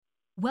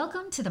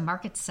Welcome to the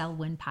Market Sell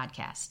Win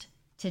podcast.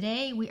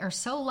 Today, we are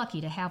so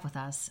lucky to have with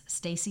us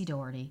Stacey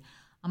Doherty,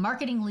 a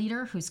marketing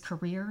leader whose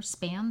career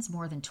spans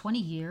more than 20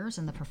 years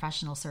in the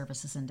professional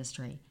services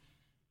industry.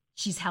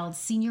 She's held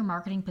senior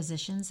marketing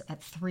positions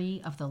at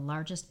 3 of the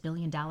largest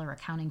billion-dollar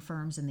accounting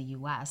firms in the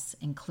U.S.,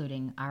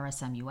 including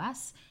RSM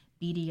US,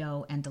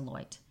 BDO, and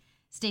Deloitte.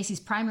 Stacey's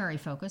primary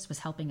focus was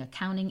helping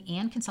accounting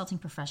and consulting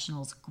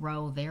professionals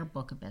grow their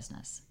book of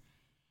business.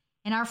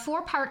 In our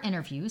 4-part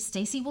interview,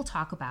 Stacey will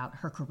talk about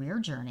her career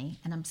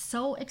journey, and I'm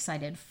so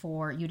excited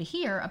for you to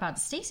hear about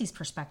Stacey's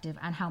perspective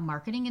on how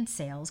marketing and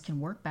sales can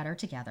work better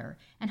together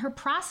and her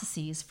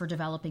processes for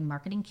developing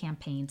marketing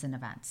campaigns and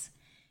events.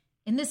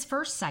 In this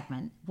first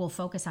segment, we'll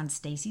focus on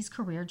Stacey's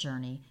career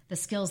journey, the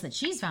skills that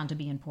she's found to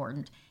be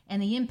important,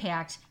 and the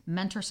impact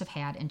mentors have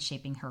had in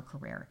shaping her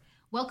career.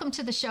 Welcome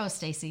to the show,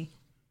 Stacey.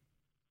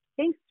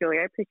 Thanks, Julie.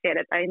 I appreciate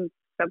it. I'm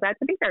so glad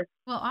to be here.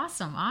 Well,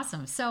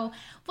 awesome. So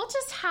we'll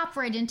just hop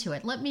right into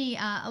it. Let me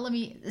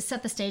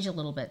set the stage a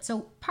little bit. So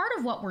part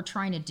of what we're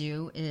trying to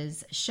do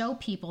is show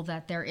people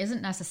that there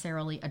isn't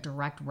necessarily a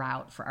direct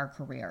route for our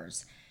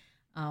careers.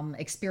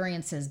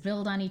 Experiences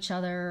build on each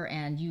other,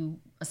 and you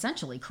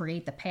essentially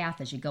create the path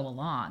as you go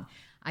along.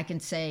 I can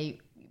say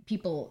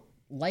people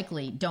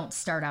likely don't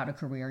start out a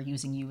career,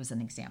 using you as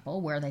an example,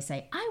 where they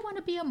say, I want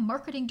to be a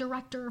marketing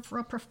director for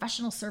a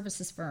professional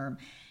services firm.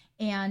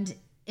 And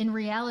in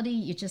reality,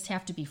 you just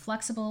have to be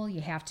flexible.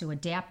 You have to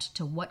adapt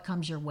to what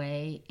comes your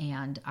way,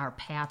 and our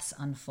paths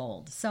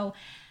unfold. So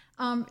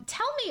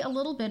tell me a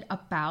little bit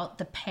about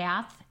the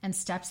path and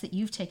steps that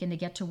you've taken to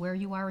get to where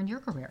you are in your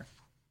career.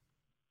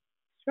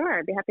 Sure,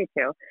 I'd be happy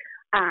to.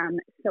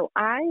 So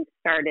I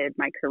started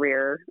my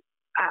career,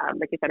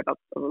 like you said, about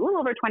a little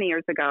over 20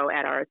 years ago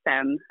at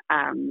RSM.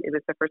 It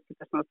was the first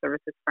professional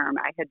services firm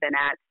I had been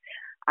at.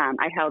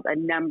 I held a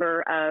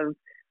number of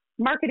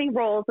marketing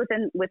roles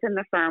within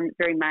the firm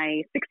during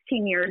my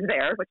 16 years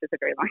there, which is a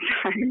very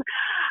long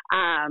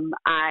time.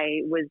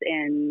 I was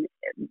in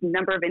a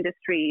number of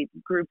industry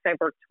groups I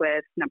worked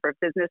with, number of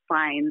business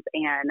lines,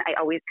 and I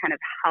always kind of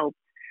helped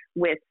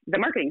with the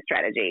marketing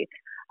strategy.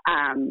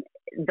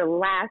 The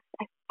last,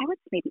 I would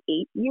say maybe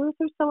 8 years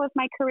or so of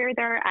my career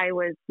there, I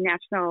was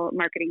national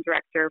marketing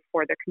director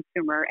for the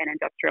consumer and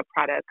industrial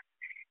products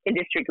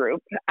industry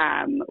group,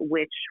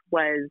 which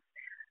was,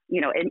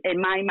 in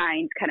my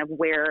mind, kind of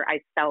where I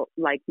felt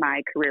like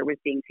my career was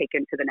being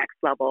taken to the next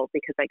level,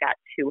 because I got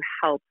to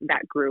help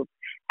that group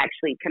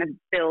actually kind of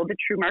build a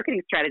true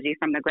marketing strategy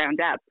from the ground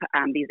up.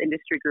 These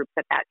industry groups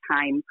at that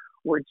time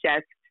were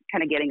just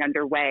kind of getting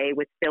underway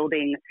with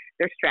building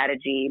their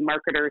strategy.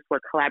 Marketers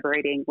were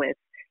collaborating with,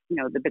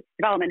 the business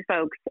development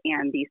folks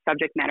and the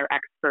subject matter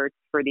experts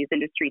for these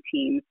industry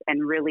teams,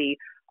 and really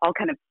all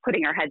kind of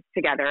putting our heads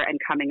together and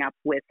coming up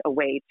with a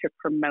way to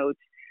promote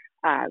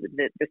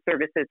the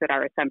services that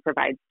RSM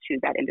provides to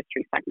that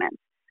industry segment.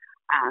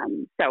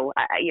 So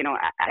I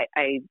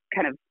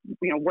kind of,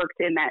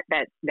 worked in that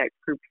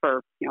group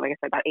for, like I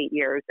said, about 8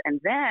 years. And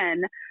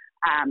then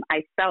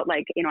I felt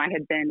like, I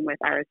had been with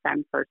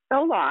RSM for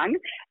so long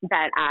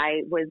that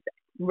I was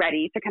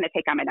ready to kind of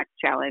take on my next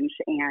challenge.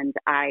 And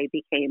I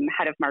became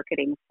head of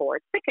marketing for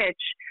Strategist,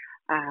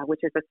 which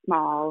is a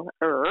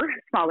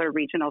smaller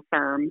regional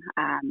firm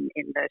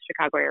in the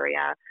Chicago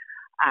area.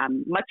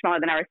 Much smaller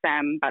than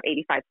RSM, about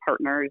 85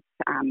 partners,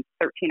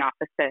 13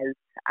 offices.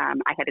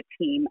 I had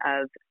a team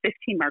of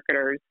 15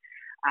 marketers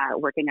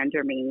working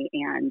under me,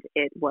 and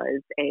it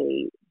was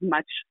a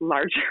much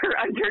larger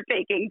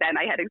undertaking than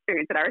I had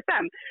experienced at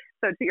RSM.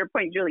 So to your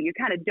point, Julie, you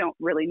kind of don't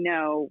really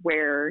know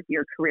where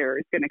your career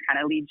is going to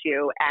kind of lead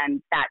you,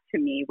 and that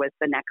to me was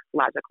the next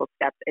logical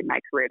step in my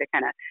career to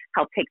kind of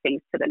help take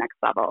things to the next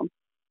level.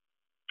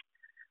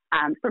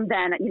 From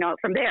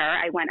there,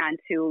 I went on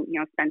to,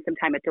 spend some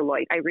time at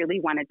Deloitte. I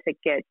really wanted to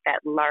get that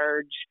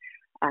large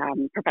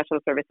professional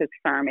services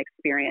firm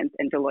experience,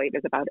 and Deloitte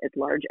is about as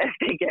large as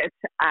they get.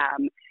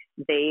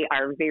 They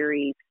are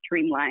very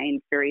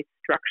streamlined, very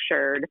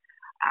structured,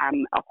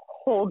 a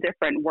whole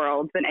different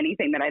world than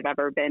anything that I've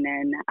ever been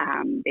in.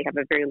 They have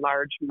a very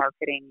large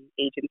marketing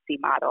agency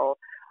model,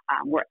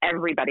 where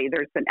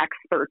there's an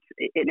expert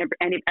in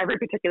every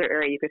particular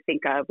area you could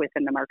think of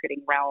within the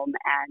marketing realm,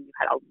 and you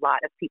had a lot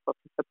of people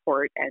to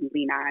support and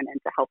lean on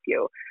and to help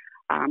you.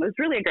 It was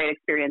really a great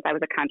experience. I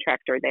was a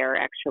contractor there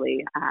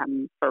actually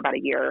for about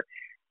a year,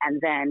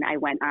 and then I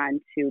went on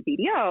to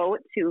BDO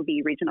to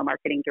be regional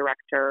marketing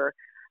director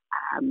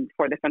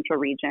for the central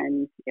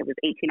region. It was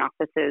 18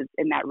 offices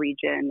in that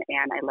region,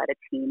 and I led a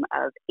team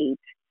of 8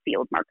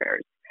 field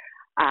marketers.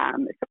 So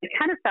I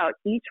kind of felt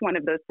each one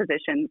of those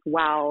positions,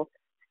 while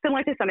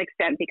similar to some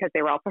extent because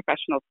they were all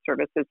professional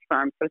services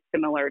firms, so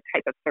similar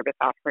type of service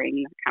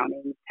offering,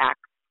 accounting, tax,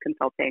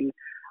 consulting,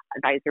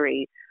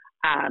 advisory.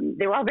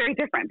 They were all very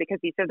different because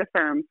each of the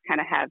firms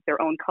kind of have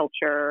their own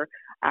culture,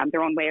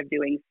 their own way of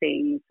doing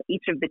things.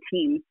 Each of the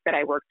teams that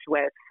I worked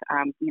with,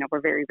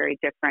 were very, very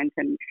different.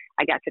 And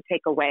I got to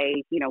take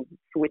away,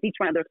 with each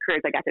one of those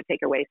careers, I got to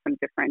take away some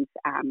different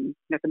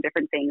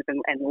things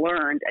and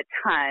learned a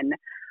ton.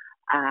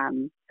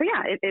 So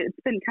yeah, it's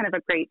been kind of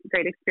a great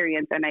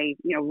experience, and I,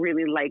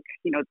 really like,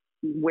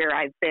 where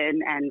I've been,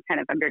 and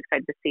kind of I'm very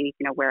excited to see,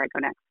 where I go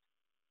next.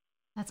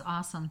 That's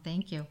awesome.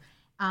 Thank you.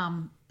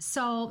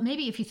 So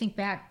maybe if you think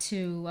back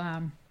to,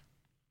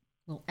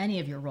 well, any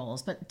of your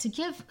roles, but to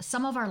give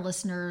some of our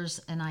listeners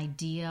an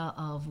idea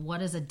of what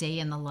does a day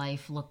in the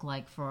life look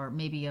like for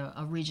maybe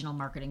a regional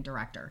marketing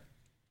director.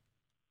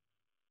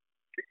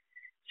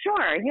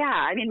 Sure. Yeah.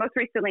 I mean, most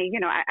recently,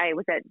 I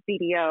was at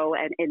BDO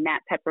and in that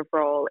type of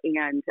role,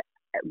 and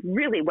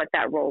really what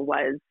that role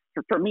was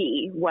for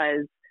me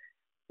was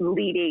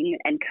leading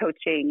and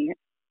coaching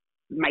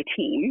my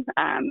team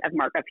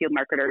of field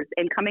marketers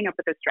and coming up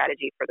with a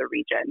strategy for the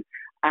region.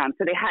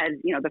 So they had,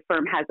 the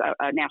firm has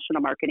a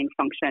national marketing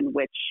function,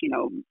 which,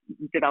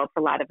 develops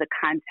a lot of the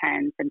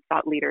content and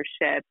thought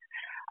leadership,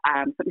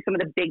 some of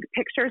the big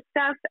picture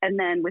stuff. And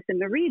then within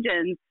the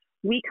regions,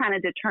 we kind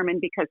of determine,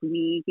 because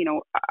we,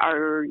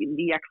 are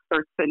the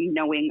experts in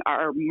knowing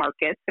our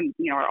markets and,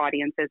 our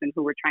audiences and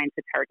who we're trying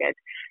to target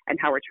and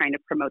how we're trying to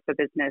promote the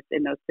business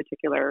in those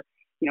particular,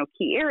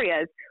 key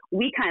areas.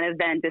 We kind of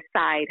then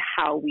decide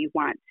how we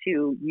want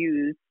to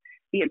use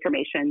the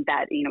information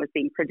that, is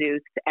being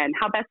produced and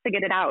how best to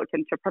get it out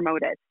and to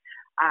promote it.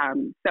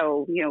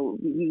 So,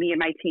 me and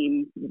my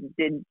team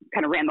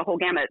ran the whole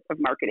gamut of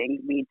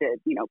marketing. We did,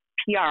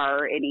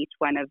 PR in each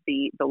one of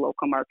the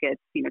local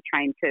markets,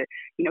 trying to,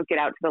 get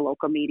out to the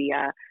local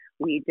media.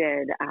 We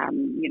did,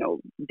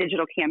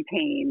 digital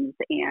campaigns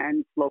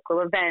and local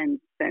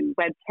events and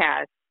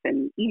webcasts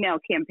and email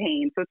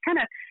campaigns. So it's kind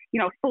of,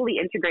 fully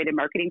integrated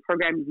marketing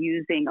program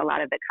using a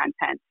lot of the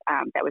content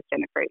that was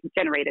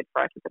generated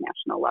for us at the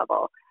national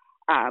level.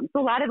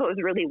 So a lot of it was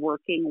really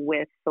working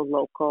with the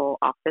local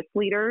office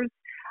leaders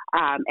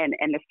and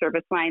the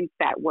service lines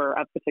that were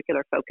of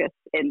particular focus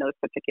in those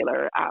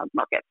particular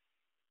markets.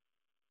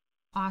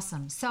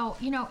 Awesome. So,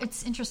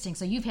 it's interesting.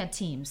 So you've had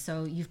teams,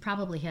 so you've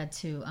probably had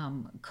to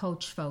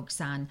coach folks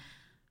on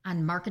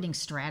marketing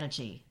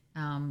strategy.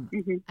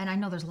 And I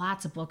know there's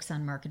lots of books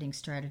on marketing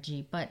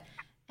strategy, but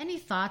any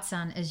thoughts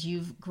on, as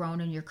you've grown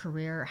in your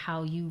career,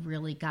 how you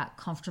really got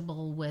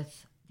comfortable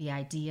with the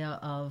idea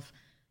of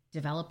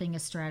developing a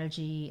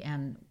strategy,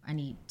 and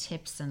any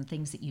tips and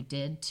things that you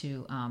did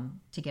to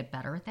get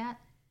better at that?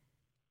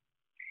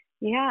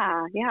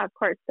 Yeah, of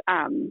course.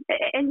 And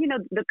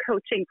the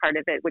coaching part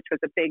of it, which was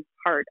a big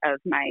part of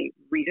my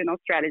regional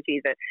strategy,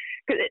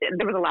 cause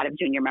there was a lot of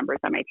junior members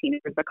on my team.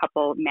 There was a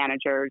couple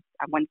managers,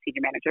 one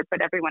senior manager,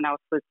 but everyone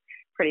else was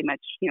pretty much,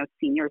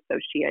 senior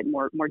associate,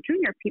 more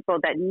junior people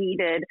that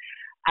needed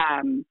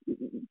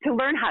to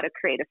learn how to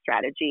create a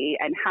strategy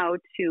and how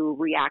to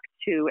react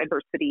to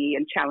adversity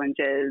and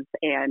challenges,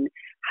 and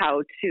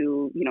how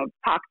to,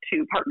 talk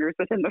to partners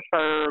within the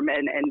firm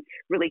and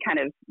really kind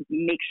of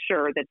make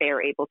sure that they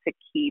are able to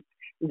keep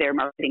their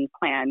marketing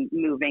plan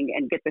moving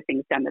and get the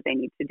things done that they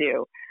need to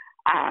do.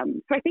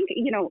 So I think,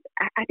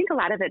 I think a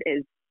lot of it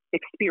is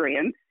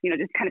experience,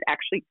 just kind of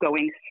actually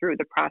going through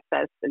the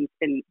process and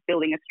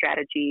building a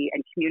strategy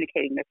and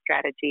communicating the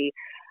strategy.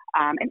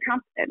 And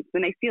confidence.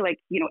 And I feel like,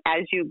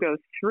 as you go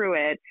through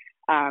it,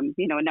 a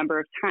number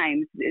of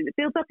times, it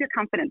builds up your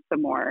confidence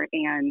some more.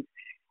 And,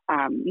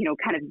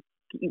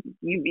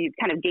 you've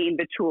kind of gained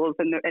the tools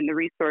and the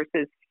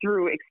resources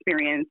through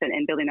experience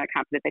and building that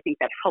confidence. I think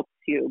that helps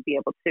you be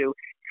able to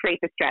create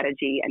the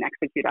strategy and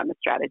execute on the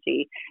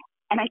strategy.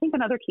 And I think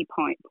another key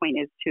point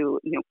is to,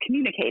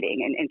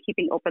 communicating and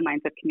keeping open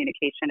lines of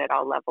communication at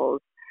all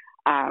levels.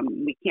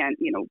 We can't,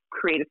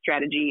 create a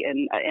strategy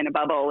in a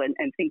bubble and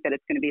think that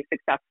it's going to be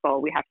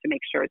successful. We have to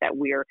make sure that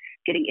we're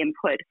getting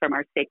input from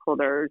our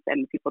stakeholders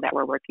and people that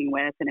we're working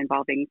with, and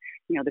involving,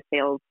 the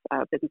sales,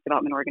 business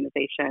development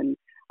organization,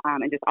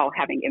 and just all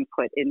having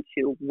input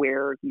into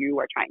where you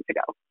are trying to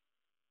go.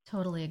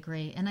 Totally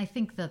agree. And I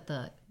think that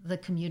the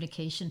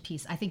communication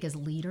piece, I think as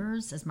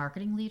leaders, as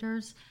marketing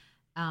leaders,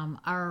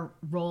 our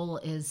role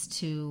is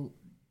to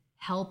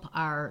help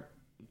our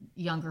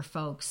younger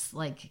folks,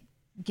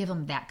 give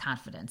them that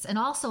confidence, and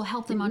also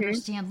help them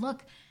understand,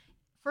 look,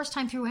 first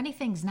time through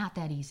anything's not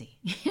that easy,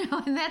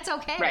 and that's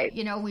okay. Right.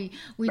 We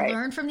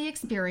learn from the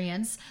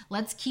experience.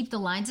 Let's keep the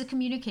lines of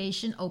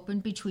communication open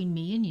between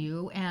me and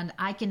you, and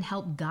I can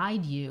help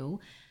guide you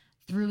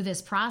through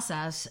this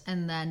process.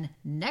 And then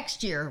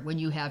next year, when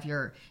you have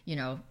your,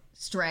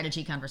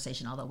 strategy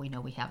conversation, although we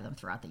know we have them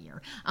throughout the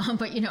year,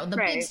 but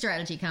the big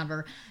strategy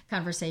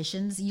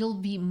conversations, you'll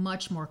be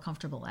much more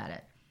comfortable at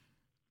it.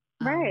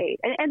 Right.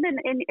 And then,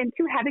 and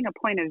to having a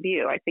point of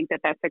view, I think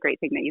that that's a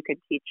great thing that you could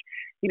teach,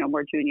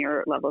 more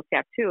junior level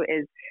staff too,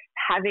 is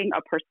having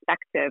a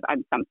perspective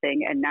on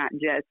something and not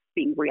just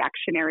being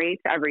reactionary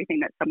to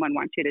everything that someone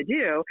wants you to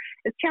do.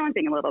 Is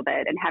challenging a little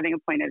bit, and having a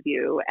point of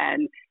view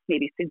and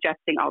maybe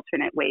suggesting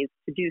alternate ways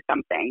to do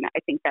something. I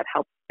think that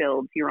helps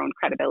build your own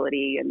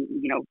credibility and,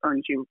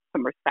 earns you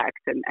some respect,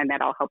 and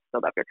that all helps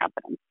build up your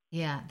confidence.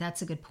 Yeah,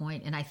 that's a good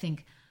point. And I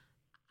think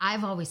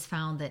I've always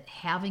found that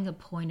having a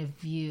point of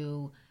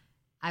view,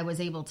 I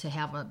was able to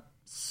have a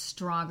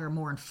stronger,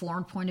 more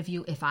informed point of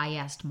view if I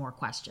asked more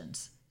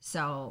questions.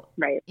 So,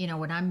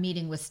 when I'm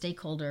meeting with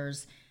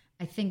stakeholders,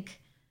 I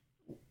think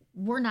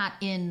we're not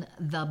in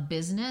the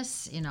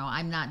business.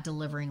 I'm not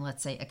delivering,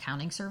 let's say,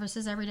 accounting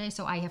services every day.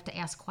 So I have to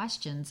ask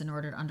questions in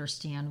order to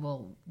understand,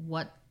 well,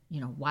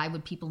 why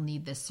would people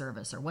need this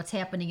service, or what's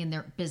happening in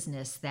their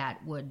business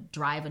that would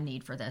drive a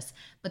need for this?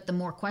 But the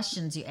more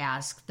questions you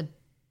ask, the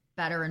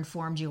better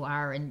informed you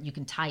are, and you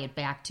can tie it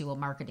back to a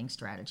marketing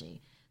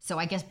strategy. So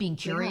I guess being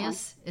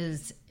curious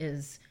is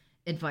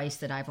advice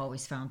that I've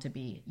always found to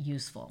be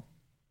useful.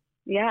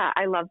 Yeah,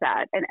 I love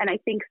that. And I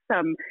think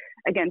some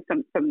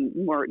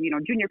more,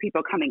 junior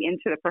people coming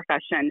into the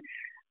profession,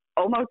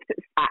 almost,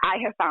 I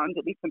have found,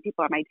 at least some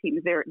people on my team,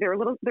 they're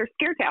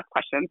scared to ask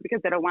questions because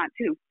they don't want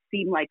to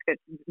seem like that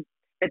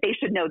they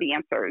should know the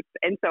answers.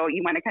 And so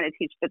you want to kind of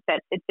teach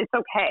that it's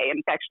okay, and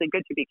it's actually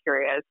good to be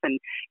curious, and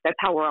that's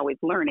how we're always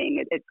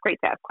learning. It's great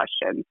to ask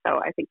questions. So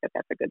I think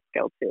that's a good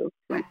skill to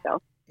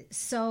instill.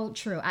 So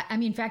true. I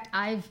mean, in fact,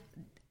 I've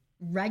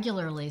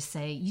regularly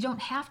say you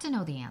don't have to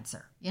know the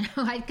answer,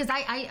 because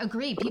I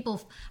agree.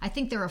 People, I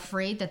think they're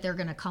afraid that they're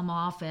going to come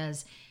off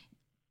as,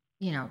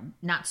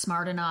 not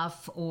smart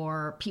enough,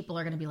 or people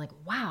are going to be like,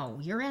 wow,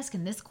 you're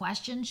asking this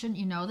question. Shouldn't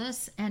you know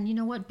this? And you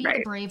know what? Be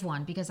the brave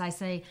one, because I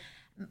say,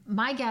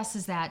 my guess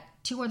is that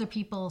 2 other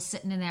people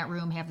sitting in that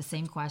room have the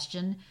same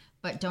question,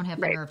 but don't have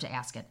the nerve to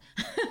ask it.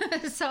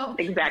 So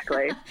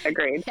exactly.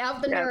 Agreed.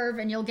 Have the nerve,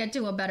 and you'll get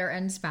to a better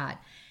end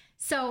spot.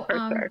 So,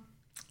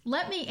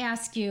 let me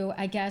ask you,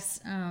 I guess,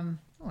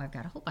 I've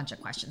got a whole bunch of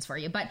questions for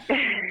you, but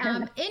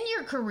in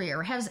your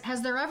career,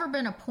 has there ever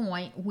been a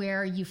point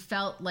where you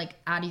felt like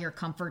out of your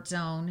comfort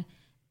zone,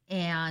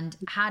 and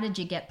how did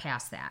you get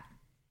past that?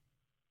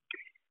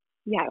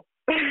 Yes.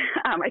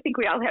 I think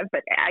we all have,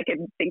 but I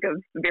can think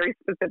of very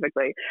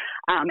specifically.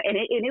 And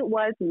it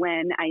was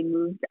when I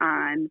moved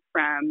on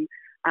from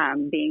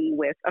being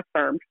with a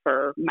firm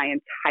for my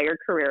entire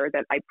career,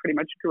 that I pretty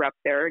much grew up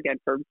there, again,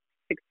 for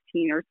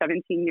 16 or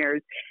 17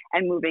 years,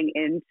 and moving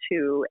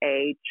into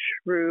a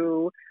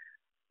true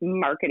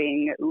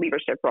marketing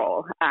leadership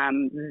role.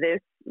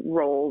 This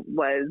role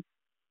was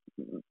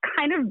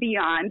kind of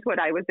beyond what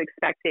I was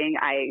expecting.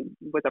 I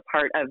was a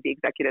part of the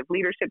executive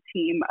leadership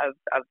team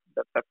of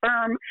the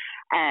firm,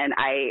 and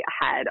I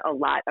had a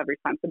lot of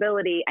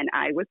responsibility, and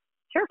I was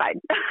terrified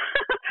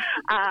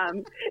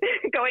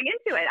going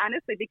into it,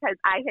 honestly, because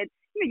I had,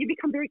 you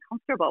become very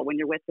comfortable when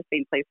you're with the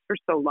same place for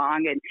so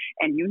long,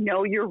 and you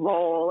know your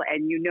role,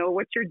 and you know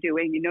what you're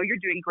doing,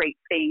 you're doing great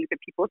things, and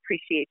people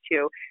appreciate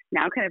you.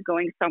 Now kind of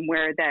going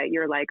somewhere that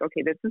you're like,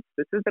 okay, this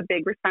is a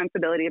big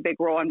responsibility, a big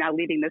role. I'm now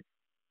leading this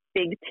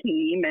big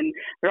team, and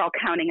they're all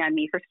counting on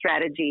me for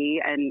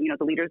strategy, and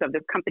the leaders of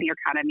this company are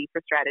counting on me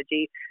for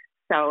strategy.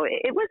 So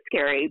it was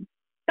scary,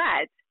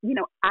 but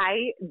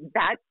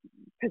that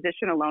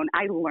position alone,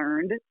 I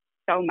learned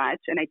so much,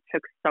 and I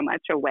took so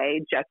much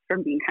away just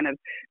from being kind of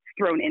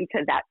thrown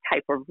into that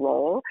type of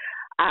role,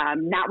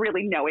 not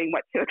really knowing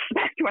what to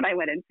expect when I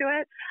went into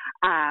it.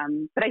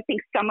 But I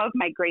think some of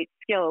my great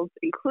skills,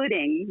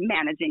 including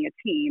managing a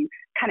team,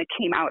 kind of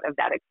came out of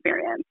that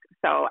experience.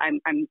 So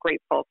I'm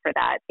grateful for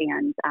that.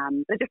 And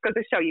it just goes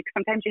to show you,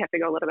 sometimes you have to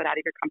go a little bit out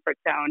of your comfort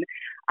zone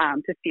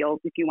to feel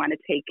if you want to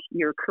take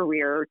your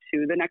career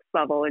to the next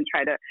level and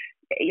try to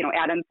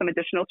add on some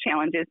additional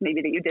challenges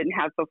maybe that you didn't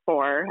have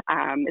before.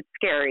 It's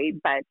scary,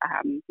 but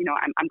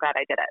I'm glad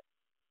I did it.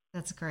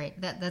 That's great.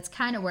 That's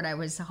kind of what I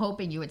was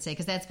hoping you would say,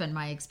 because that's been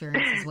my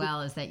experience as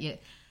well, is that you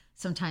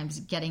sometimes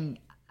getting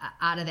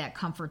out of that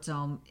comfort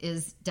zone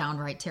is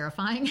downright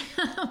terrifying,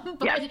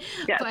 but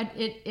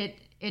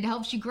it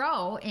helps you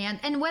grow.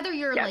 And whether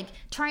you're like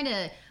trying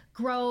to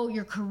grow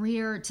your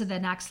career to the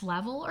next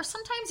level, or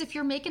sometimes if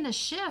you're making a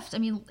shift, I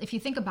mean, if you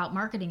think about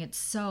marketing, it's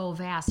so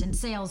vast, and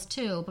sales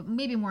too, but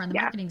maybe more on the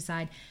marketing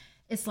side,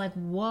 it's like,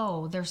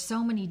 whoa, there's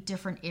so many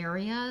different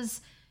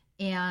areas.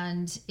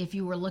 And if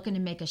you were looking to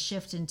make a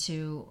shift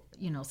into,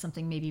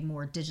 something maybe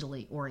more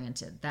digitally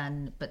oriented,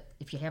 but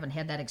if you haven't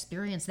had that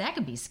experience, that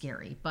could be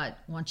scary. But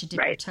once you dip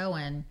your toe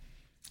in,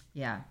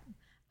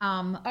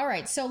 all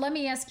right. So let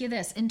me ask you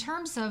this. In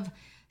terms of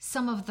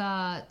some of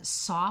the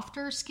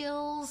softer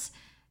skills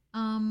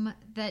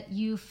that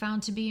you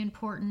found to be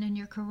important in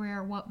your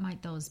career, what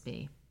might those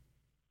be?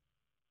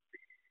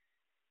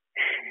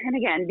 And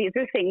again, these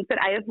are things that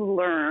I have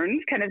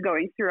learned kind of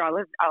going through all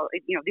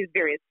these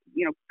various,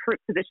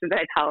 positions that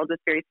I've held with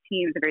various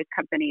teams and various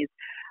companies.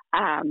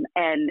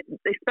 And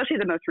especially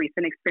the most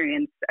recent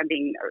experience of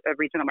being a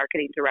regional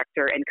marketing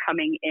director and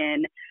coming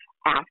in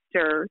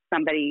after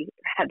somebody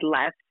had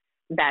left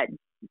that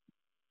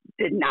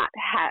didn't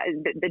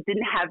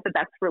have the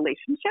best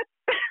relationship.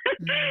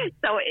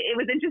 So it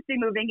was interesting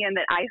moving in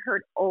that I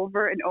heard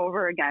over and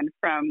over again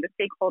from the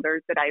stakeholders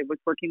that I was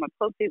working most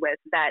closely with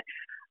that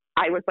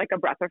I was like a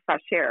breath of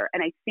fresh air.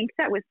 And I think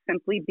that was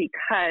simply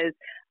because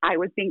I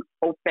was being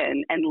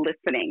open and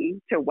listening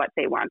to what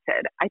they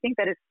wanted. I think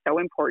that is so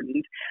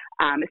important,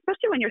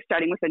 especially when you're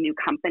starting with a new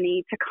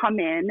company, to come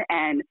in,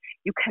 and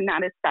you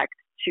cannot expect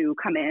to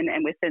come in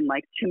and within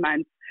like 2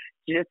 months,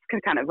 just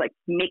kind of like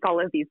make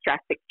all of these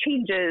drastic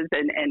changes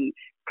and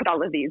put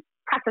all of these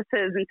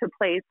processes into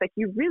place. Like,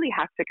 you really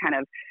have to kind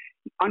of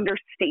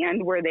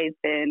understand where they've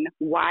been,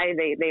 why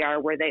they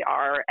are where they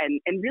are, and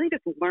really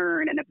just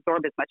learn and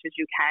absorb as much as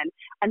you can,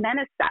 and then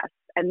assess,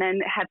 and then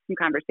have some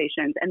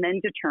conversations, and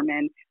then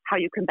determine how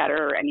you can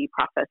better any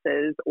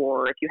processes,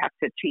 or if you have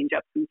to change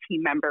up some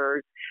team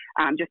members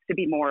just to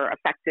be more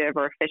effective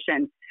or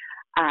efficient.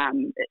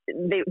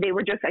 They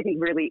were just, I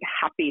think, really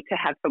happy to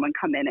have someone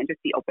come in and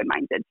just be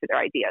open-minded to their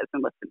ideas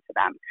and listen to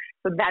them.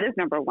 So that is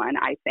number one,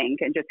 I think,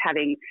 and just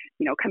having,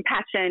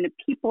 compassion.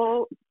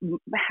 People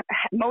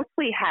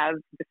mostly have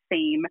the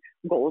same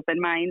goals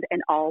in mind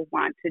and all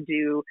want to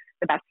do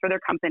the best for their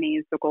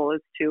companies. The goal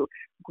is to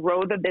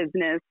grow the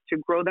business, to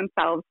grow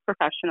themselves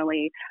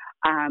professionally.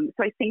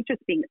 So I think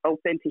just being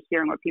open to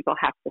hearing what people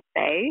have to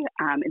say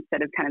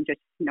instead of kind of just,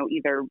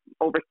 either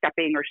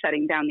overstepping or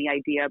shutting down the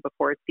idea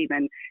before it's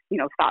even,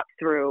 thought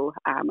through,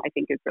 I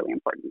think is really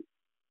important.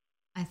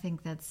 I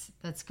think that's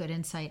good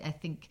insight. I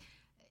think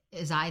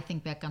as I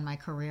think back on my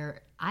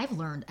career, I've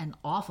learned an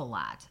awful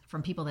lot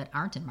from people that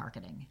aren't in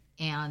marketing.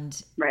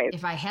 And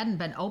if I hadn't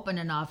been open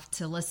enough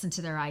to listen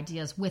to their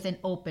ideas with an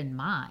open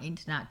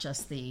mind, not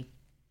just the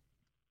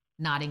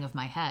nodding of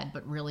my head,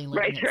 but really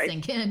letting it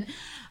sink in,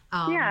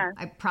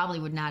 I probably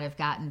would not have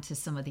gotten to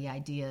some of the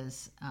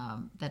ideas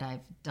that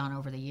I've done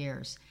over the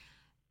years.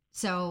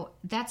 So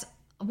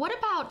what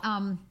about,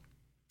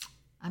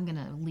 I'm going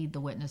to lead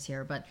the witness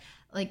here, but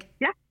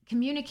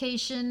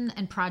communication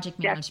and project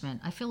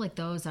management. I feel like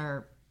those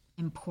are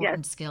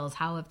important skills.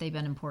 How have they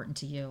been important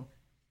to you?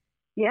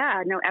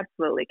 Yeah, no,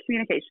 absolutely.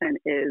 Communication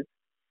is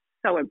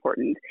so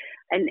important.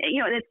 And,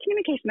 it's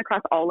communication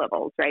across all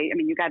levels, right? I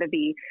mean, you got to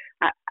be,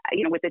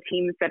 with the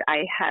teams that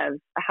I have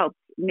helped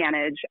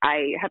manage,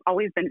 I have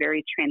always been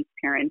very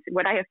transparent.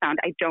 What I have found,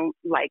 I don't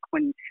like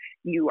when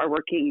you are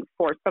working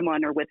for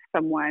someone or with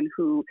someone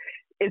who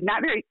is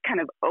not very kind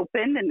of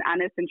open and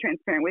honest and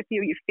transparent with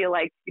you. You feel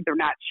like they're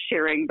not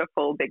sharing the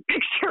full big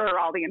picture or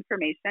all the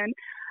information,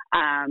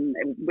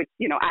 which,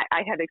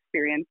 I have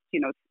experienced,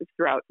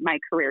 throughout my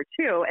career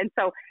too. And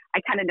so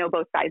I kind of know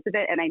both sides of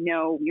it. And I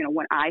know,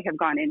 when I have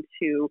gone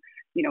into,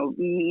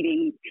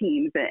 meeting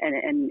teams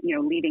and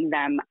leading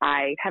them,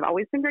 I have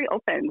always been very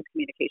open with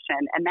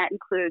communication. And that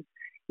includes,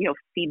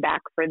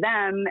 feedback for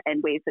them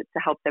and ways to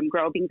help them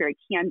grow, being very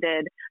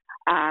candid.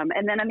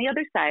 And then on the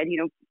other side,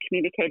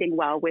 communicating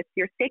well with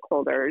your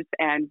stakeholders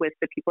and with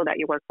the people that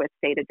you work with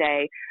day to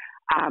day,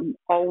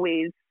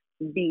 always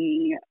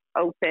being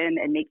open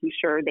and making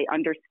sure they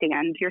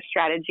understand your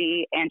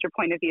strategy and your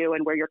point of view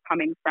and where you're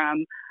coming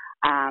from,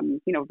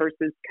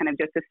 versus kind of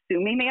just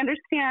assuming they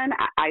understand.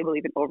 I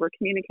believe in over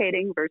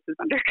communicating versus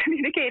under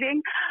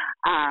communicating,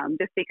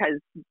 just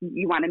because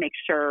you want to make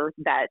sure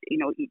that,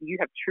 you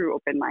have true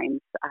open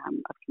lines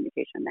of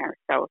communication there.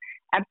 So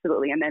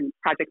absolutely. And then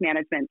project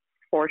management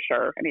for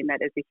sure. I mean, that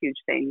is a huge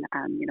thing,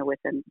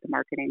 within the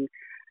marketing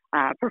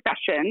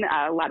profession,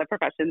 a lot of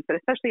professions, but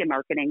especially in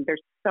marketing,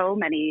 there's so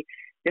many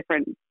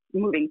different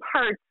moving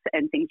parts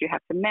and things you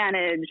have to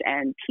manage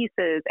and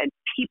pieces and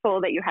people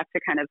that you have to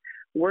kind of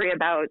worry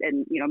about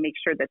and, make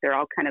sure that they're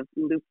all kind of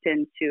looped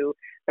into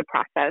the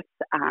process.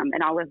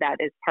 And all of that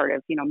is part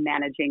of,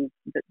 managing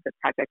the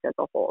project as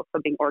a whole.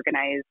 So being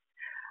organized,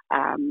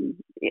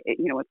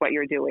 with what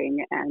you're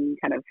doing and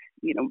kind of,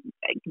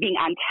 being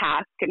on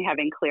task and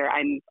having clear,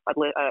 I'm a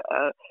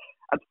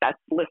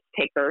obsessed list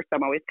taker. So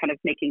I'm always kind of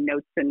making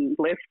notes and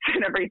lists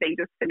and everything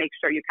just to make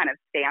sure you kind of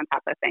stay on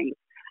top of things.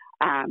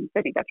 So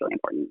I think that's really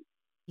important.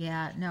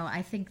 Yeah, no,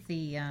 I think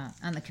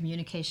on the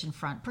communication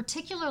front,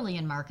 particularly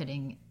in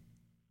marketing,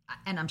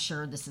 and I'm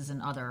sure this is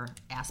in other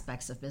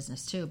aspects of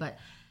business too, but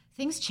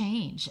things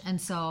change. And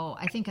so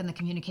I think on the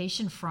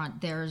communication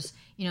front, there's,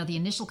 the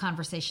initial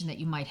conversation that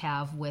you might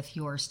have with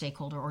your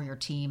stakeholder or your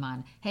team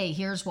on, hey,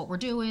 here's what we're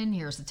doing,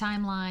 here's the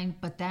timeline.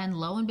 But then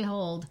lo and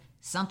behold,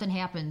 something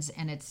happens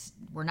and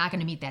we're not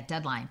going to meet that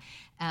deadline.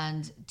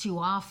 And too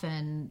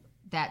often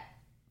that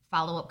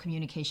follow-up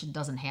communication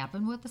doesn't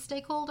happen with the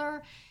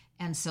stakeholder.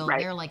 And so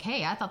they're like,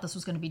 hey, I thought this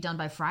was going to be done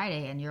by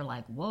Friday. And you're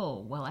like,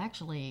 whoa, well,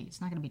 actually, it's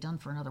not going to be done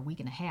for another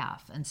week and a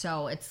half. And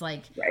so it's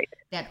like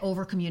that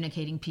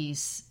over-communicating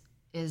piece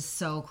is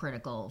so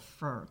critical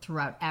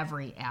throughout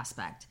every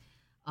aspect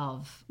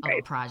of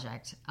a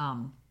project.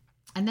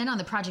 And then on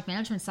the project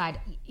management side,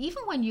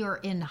 even when you're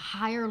in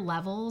higher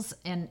levels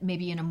and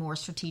maybe in a more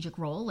strategic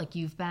role like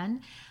you've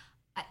been,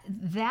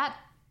 that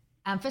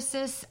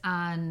emphasis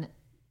on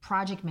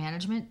project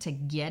management to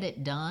get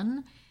it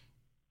done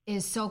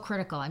is so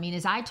critical. I mean,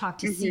 as I talk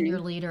to senior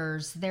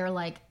leaders, they're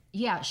like,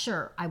 yeah,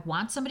 sure, I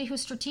want somebody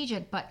who's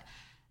strategic, but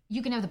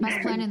you can have the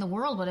best plan in the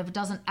world, but if it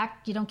doesn't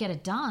act, you don't get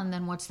it done,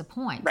 then what's the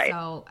point?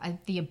 So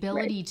the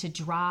ability to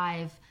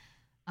drive,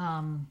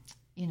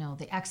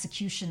 the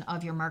execution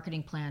of your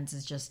marketing plans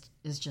is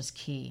just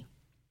key.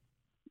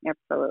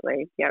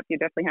 Absolutely. Yeah, you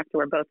definitely have to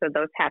wear both of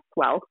those hats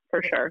well,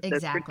 for sure. The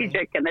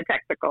strategic and the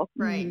technical.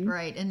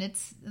 Right. And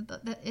it's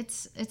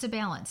a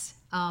balance.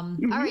 All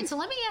right. So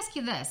let me ask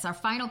you this, our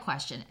final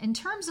question. In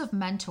terms of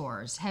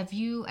mentors, have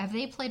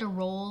they played a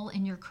role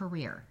in your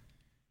career?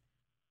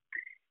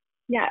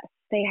 Yes,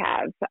 they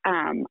have.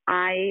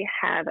 I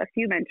have a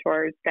few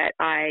mentors that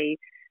I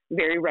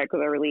very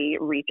regularly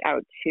reach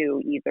out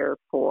to either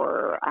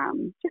for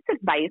just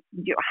advice,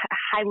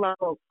 high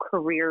level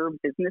career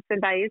business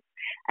advice.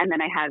 And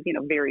then I have,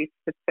 very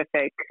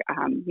specific,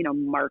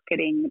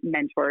 marketing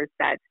mentors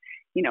that,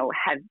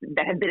 have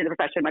been in the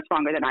profession much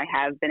longer than I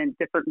have, been in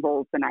different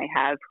roles than I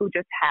have, who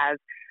just have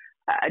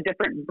a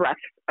different breadth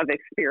of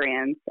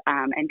experience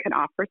and can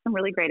offer some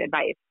really great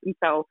advice. And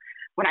so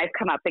when I've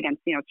come up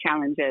against,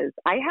 challenges,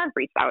 I have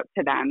reached out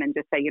to them and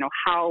just say,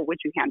 how would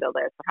you handle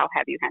this? Or how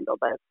have you handled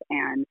this?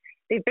 And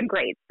they've been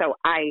great. So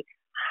I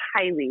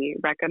highly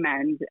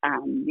recommend,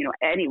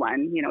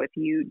 anyone, if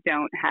you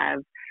don't have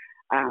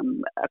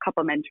a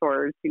couple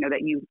mentors,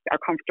 that you are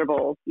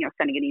comfortable,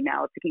 sending an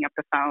email, picking up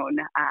the phone,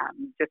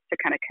 just to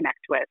kind of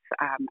connect with.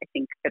 I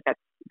think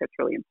that's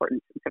really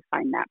important to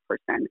find that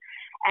person.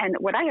 And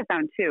what I have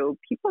found too,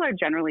 people are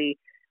generally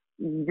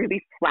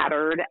really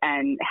flattered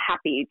and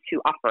happy to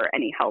offer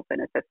any help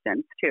and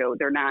assistance too.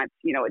 They're not,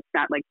 it's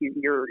not like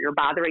you're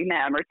bothering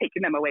them or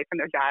taking them away from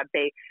their job.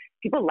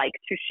 People like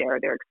to share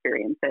their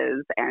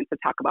experiences and to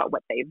talk about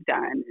what they've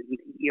done, and,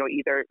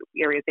 either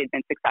areas they've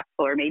been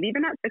successful or maybe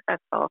even not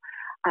successful.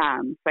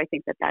 So I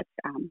think that's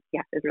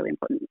is really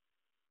important.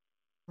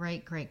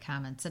 Great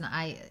comments. And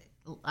I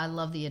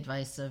love the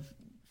advice of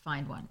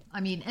find one. I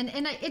mean, and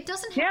it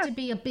doesn't have to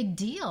be a big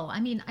deal. I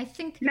mean, I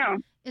think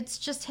it's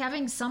just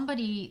having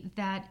somebody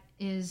that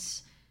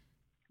is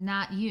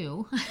not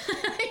you,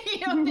 that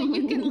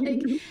you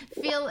can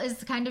feel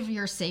is kind of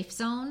your safe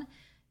zone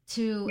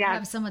to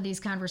have some of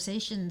these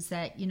conversations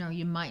that,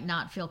 you might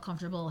not feel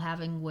comfortable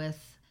having with,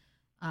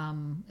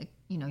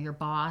 your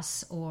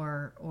boss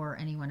or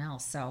anyone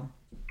else. So,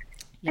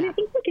 yeah. And I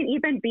think they can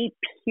even be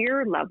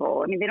peer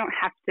level. I mean, they don't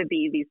have to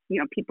be these,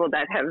 people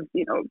that have,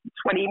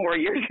 20 more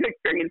years of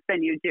experience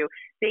than you do.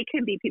 They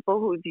can be people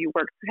who you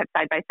work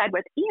side by side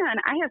with. And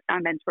I have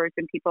found mentors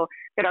and people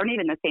that aren't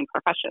even the same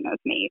profession as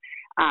me.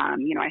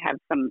 I have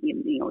some,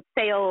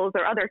 sales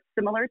or other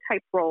similar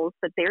type roles,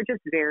 but they're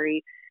just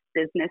very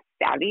business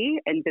savvy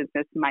and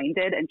business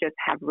minded and just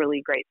have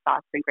really great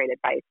thoughts and great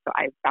advice. So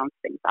I've bounced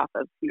things off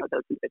of,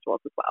 those individuals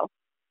as well.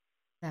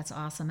 That's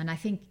awesome. And I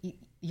think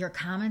your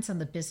comments on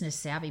the business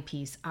savvy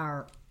piece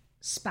are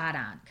spot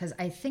on, because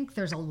I think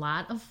there's a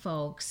lot of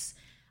folks,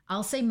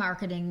 I'll say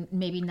marketing,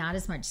 maybe not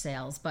as much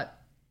sales, but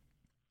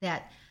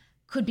that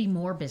could be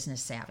more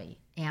business savvy.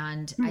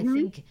 And I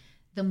think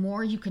the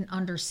more you can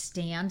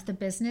understand the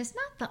business,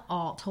 not the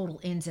all total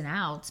ins and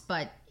outs,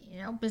 but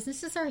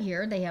businesses are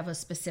here. They have a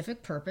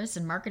specific purpose,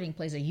 and marketing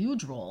plays a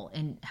huge role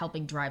in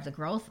helping drive the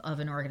growth of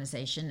an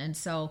organization. And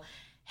so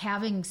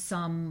having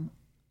some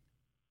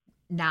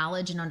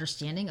knowledge and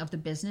understanding of the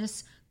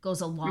business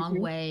goes a long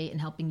way in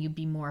helping you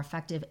be more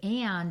effective.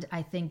 And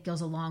I think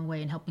goes a long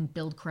way in helping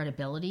build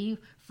credibility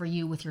for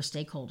you with your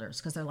stakeholders,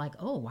 because they're like,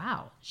 oh,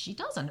 wow, she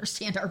does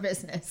understand our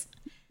business.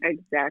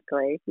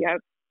 Exactly. Yep.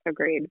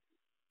 Agreed.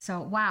 So,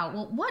 wow.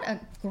 Well, what a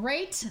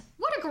great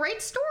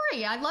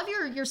story. I love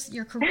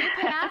your career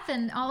path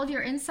and all of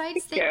your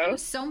insights. Thank you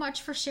so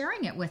much for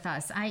sharing it with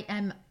us. I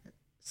am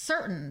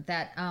certain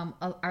that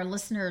our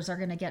listeners are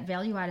going to get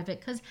value out of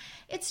it, because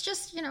it's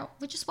just,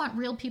 we just want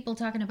real people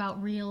talking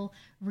about real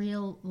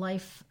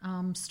life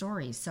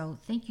stories. So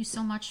thank you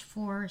so much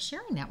for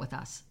sharing that with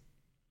us.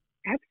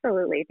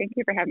 Absolutely. Thank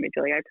you for having me,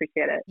 Julie. I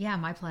appreciate it. Yeah,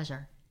 my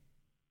pleasure.